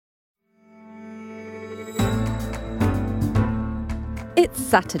It's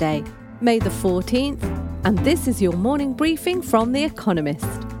Saturday, May the 14th, and this is your morning briefing from The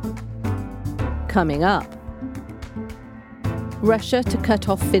Economist. Coming up, Russia to cut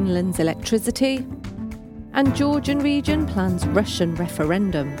off Finland's electricity, and Georgian region plans Russian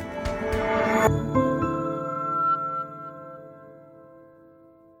referendum.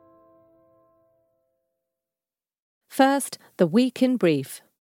 First, the week in brief.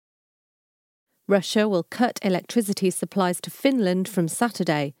 Russia will cut electricity supplies to Finland from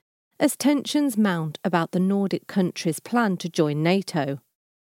Saturday as tensions mount about the Nordic country's plan to join NATO.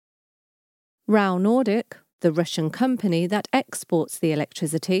 RAO Nordic, the Russian company that exports the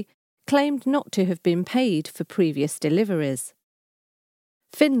electricity, claimed not to have been paid for previous deliveries.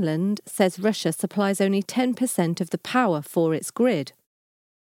 Finland says Russia supplies only 10% of the power for its grid.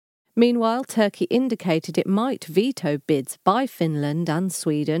 Meanwhile, Turkey indicated it might veto bids by Finland and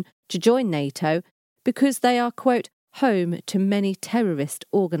Sweden to join NATO because they are, quote, home to many terrorist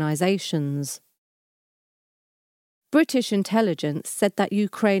organisations. British intelligence said that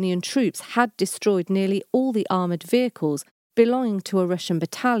Ukrainian troops had destroyed nearly all the armoured vehicles belonging to a Russian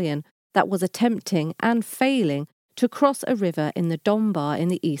battalion that was attempting and failing to cross a river in the Donbas in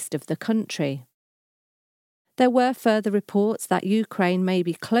the east of the country. There were further reports that Ukraine may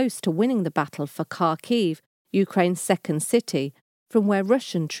be close to winning the battle for Kharkiv, Ukraine's second city, from where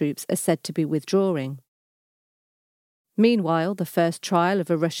Russian troops are said to be withdrawing. Meanwhile, the first trial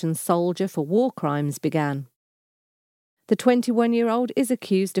of a Russian soldier for war crimes began. The 21-year-old is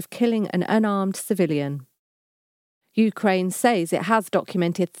accused of killing an unarmed civilian. Ukraine says it has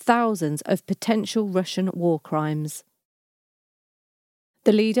documented thousands of potential Russian war crimes.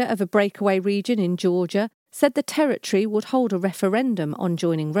 The leader of a breakaway region in Georgia said the territory would hold a referendum on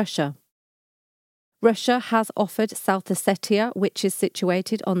joining Russia. Russia has offered South Ossetia, which is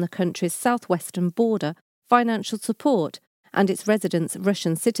situated on the country's southwestern border, financial support and its residents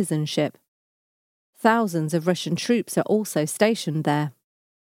Russian citizenship. Thousands of Russian troops are also stationed there.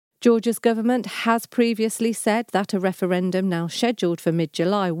 Georgia's government has previously said that a referendum now scheduled for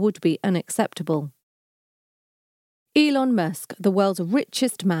mid-July would be unacceptable. Elon Musk, the world's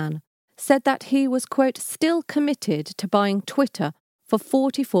richest man, said that he was, quote, still committed to buying Twitter for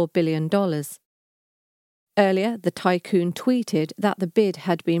 $44 billion. Earlier, the tycoon tweeted that the bid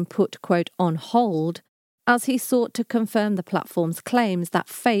had been put, quote, on hold as he sought to confirm the platform's claims that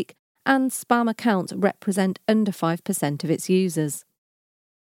fake and spam accounts represent under 5% of its users.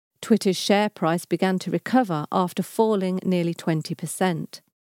 Twitter's share price began to recover after falling nearly 20%.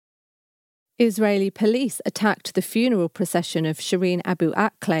 Israeli police attacked the funeral procession of Shireen Abu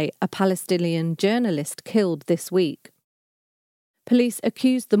Akleh, a Palestinian journalist killed this week. Police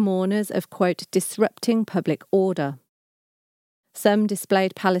accused the mourners of, quote, disrupting public order. Some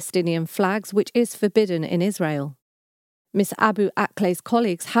displayed Palestinian flags, which is forbidden in Israel. Miss Abu Akleh's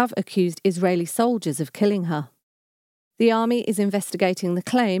colleagues have accused Israeli soldiers of killing her. The army is investigating the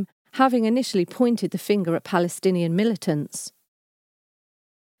claim, having initially pointed the finger at Palestinian militants.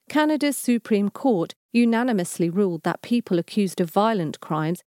 Canada's Supreme Court unanimously ruled that people accused of violent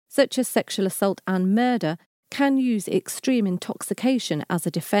crimes, such as sexual assault and murder, can use extreme intoxication as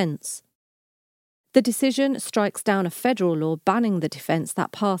a defence. The decision strikes down a federal law banning the defence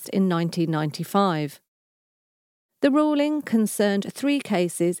that passed in 1995. The ruling concerned 3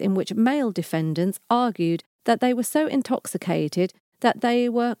 cases in which male defendants argued that they were so intoxicated that they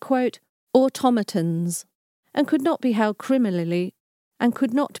were, quote, automatons, and could not be held criminally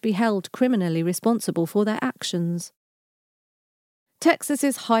responsible for their actions.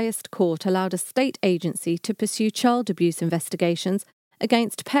 Texas's highest court allowed a state agency to pursue child abuse investigations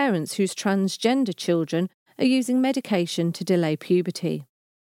against parents whose transgender children are using medication to delay puberty.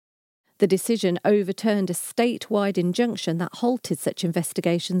 The decision overturned a statewide injunction that halted such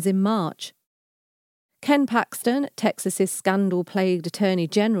investigations in March. Ken Paxton, Texas's scandal-plagued Attorney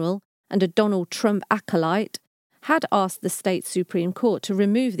General and a Donald Trump acolyte, had asked the state Supreme Court to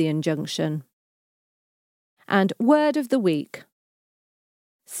remove the injunction. And word of the week.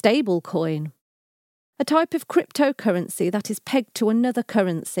 Stablecoin. A type of cryptocurrency that is pegged to another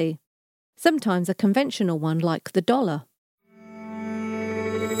currency, sometimes a conventional one like the dollar.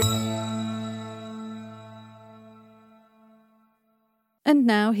 And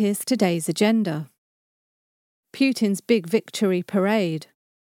now here's today's agenda. Putin's big victory parade.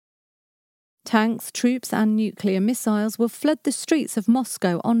 Tanks, troops and nuclear missiles will flood the streets of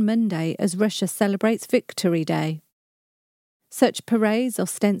Moscow on Monday as Russia celebrates Victory Day. Such parades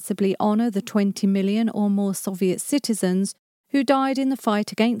ostensibly honour the 20 million or more Soviet citizens who died in the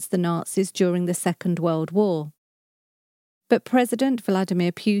fight against the Nazis during the Second World War. But President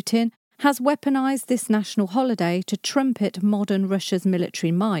Vladimir Putin has weaponized this national holiday to trumpet modern Russia's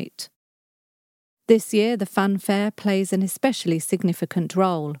military might. This year, the fanfare plays an especially significant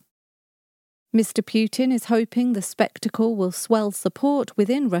role. Mr. Putin is hoping the spectacle will swell support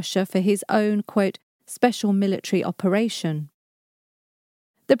within Russia for his own, quote, special military operation.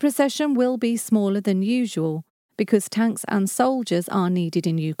 The procession will be smaller than usual because tanks and soldiers are needed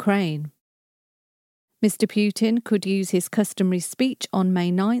in Ukraine. Mr. Putin could use his customary speech on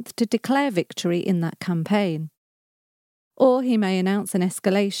May 9th to declare victory in that campaign. Or he may announce an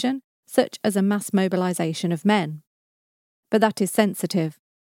escalation, such as a mass mobilization of men. But that is sensitive.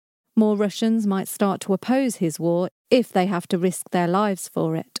 More Russians might start to oppose his war if they have to risk their lives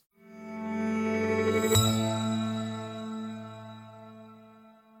for it.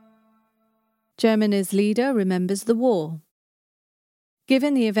 Germany's leader remembers the war.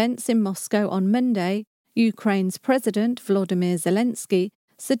 Given the events in Moscow on Monday, Ukraine's President Volodymyr Zelensky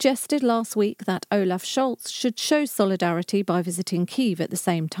suggested last week that Olaf Scholz should show solidarity by visiting Kyiv at the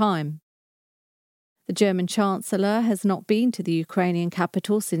same time. The German Chancellor has not been to the Ukrainian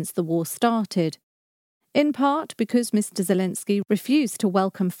capital since the war started, in part because Mr. Zelensky refused to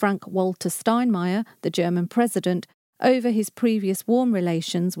welcome Frank-Walter Steinmeier, the German president, over his previous warm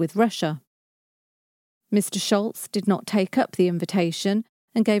relations with Russia. Mr. Scholz did not take up the invitation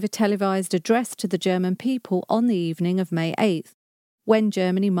and gave a televised address to the German people on the evening of May 8th, when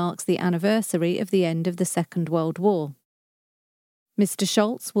Germany marks the anniversary of the end of the Second World War. Mr.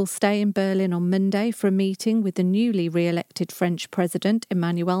 Scholz will stay in Berlin on Monday for a meeting with the newly re-elected French President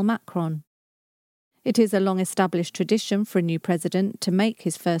Emmanuel Macron. It is a long-established tradition for a new president to make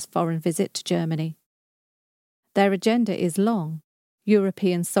his first foreign visit to Germany. Their agenda is long: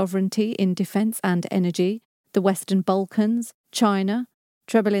 European sovereignty in defence and energy, the Western Balkans, China,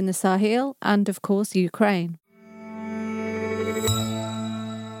 trouble in the Sahel, and of course Ukraine.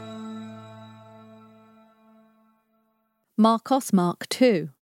 Marcos Mark II.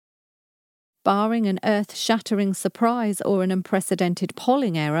 Barring an earth-shattering surprise or an unprecedented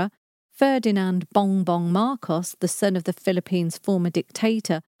polling error, Ferdinand Bong Bong Marcos, the son of the Philippines' former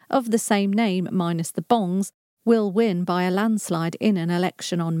dictator of the same name minus the bongs, will win by a landslide in an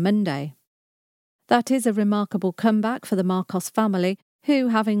election on Monday. That is a remarkable comeback for the Marcos family, who,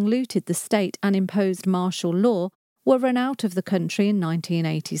 having looted the state and imposed martial law, were run out of the country in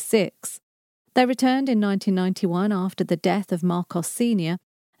 1986. They returned in 1991 after the death of Marcos Sr.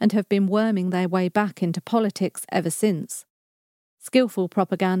 and have been worming their way back into politics ever since. Skillful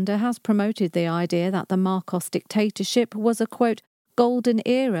propaganda has promoted the idea that the Marcos dictatorship was a, quote, golden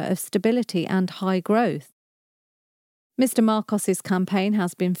era of stability and high growth. Mr. Marcos's campaign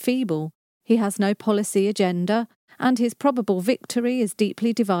has been feeble, he has no policy agenda, and his probable victory is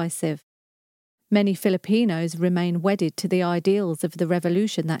deeply divisive. Many Filipinos remain wedded to the ideals of the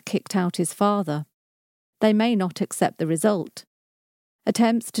revolution that kicked out his father. They may not accept the result.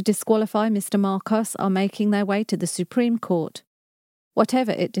 Attempts to disqualify Mr. Marcos are making their way to the Supreme Court.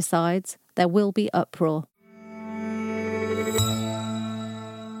 Whatever it decides, there will be uproar.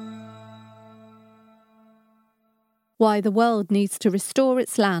 Why the world needs to restore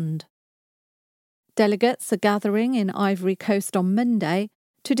its land. Delegates are gathering in Ivory Coast on Monday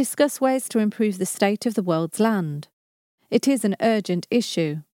to discuss ways to improve the state of the world's land. It is an urgent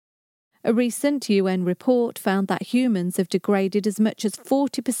issue. A recent UN report found that humans have degraded as much as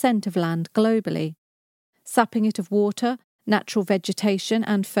 40% of land globally, sapping it of water, natural vegetation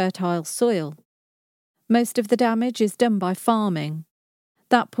and fertile soil. Most of the damage is done by farming.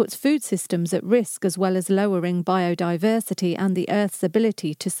 That puts food systems at risk as well as lowering biodiversity and the Earth's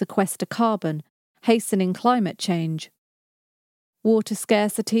ability to sequester carbon, hastening climate change. Water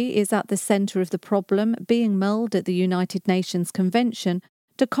scarcity is at the centre of the problem being mulled at the United Nations Convention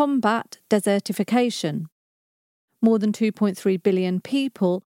to combat desertification. More than 2.3 billion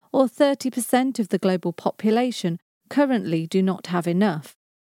people, or 30% of the global population, currently do not have enough.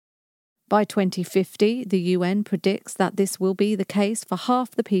 By 2050, the UN predicts that this will be the case for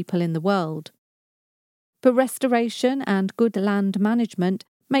half the people in the world. But restoration and good land management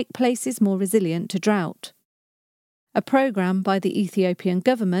make places more resilient to drought. A programme by the Ethiopian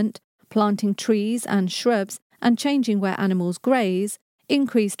government, planting trees and shrubs and changing where animals graze,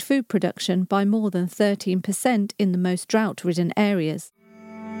 increased food production by more than 13% in the most drought-ridden areas.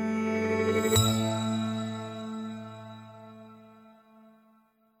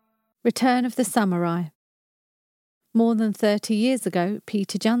 Return of the Samurai. More than 30 years ago,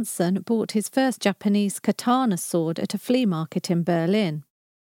 Peter Jansson bought his first Japanese katana sword at a flea market in Berlin.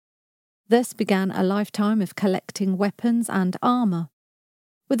 Thus began a lifetime of collecting weapons and armour,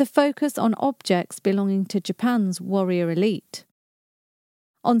 with a focus on objects belonging to Japan's warrior elite.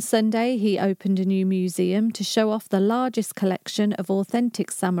 On Sunday, he opened a new museum to show off the largest collection of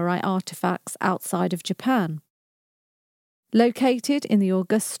authentic samurai artifacts outside of Japan. Located in the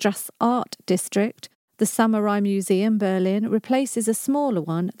Auguststrasse Art District, the Samurai Museum Berlin replaces a smaller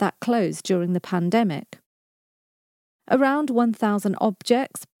one that closed during the pandemic. Around 1,000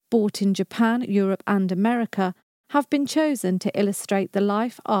 objects bought in Japan, Europe and America have been chosen to illustrate the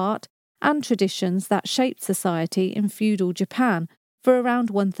life, art and traditions that shaped society in feudal Japan for around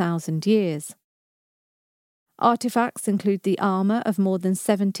 1,000 years. Artifacts include the armour of more than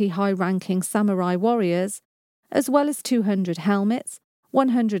 70 high-ranking samurai warriors, as well as 200 helmets,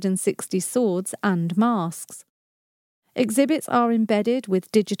 160 swords and masks. Exhibits are embedded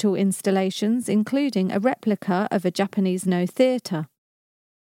with digital installations, including a replica of a Japanese Noh theatre.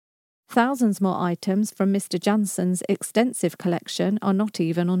 Thousands more items from Mr. Jansen's extensive collection are not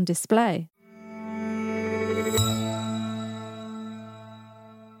even on display.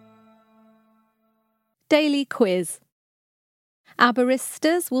 Daily quiz. Our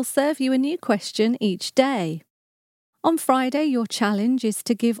baristas will serve you a new question each day. On Friday, your challenge is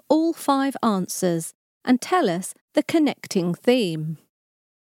to give all 5 answers and tell us the connecting theme.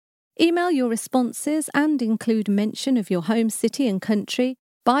 Email your responses and include mention of your home city and country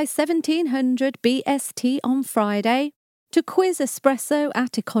by 1700 BST on Friday to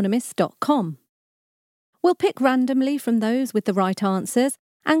quizespresso@economist.com. We'll pick randomly from those with the right answers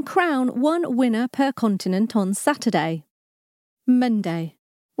and crown one winner per continent on Saturday. Monday.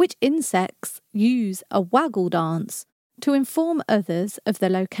 Which insects use a waggle dance to inform others of the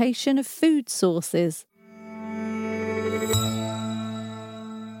location of food sources?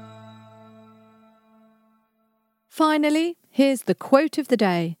 Finally, here's the quote of the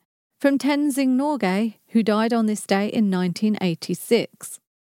day from Tenzing Norgay, who died on this day in 1986.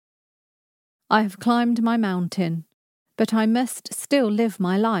 I have climbed my mountain, but I must still live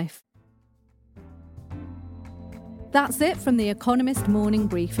my life. That's it from the Economist Morning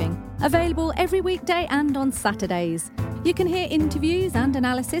Briefing, available every weekday and on Saturdays. You can hear interviews and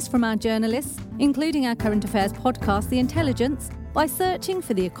analysis from our journalists, including our current affairs podcast, The Intelligence, by searching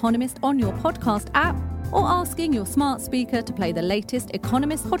for The Economist on your podcast app or asking your smart speaker to play the latest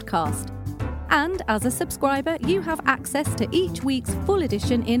Economist podcast. And as a subscriber, you have access to each week's full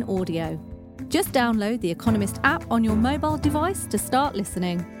edition in audio. Just download the Economist app on your mobile device to start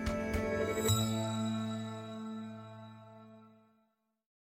listening.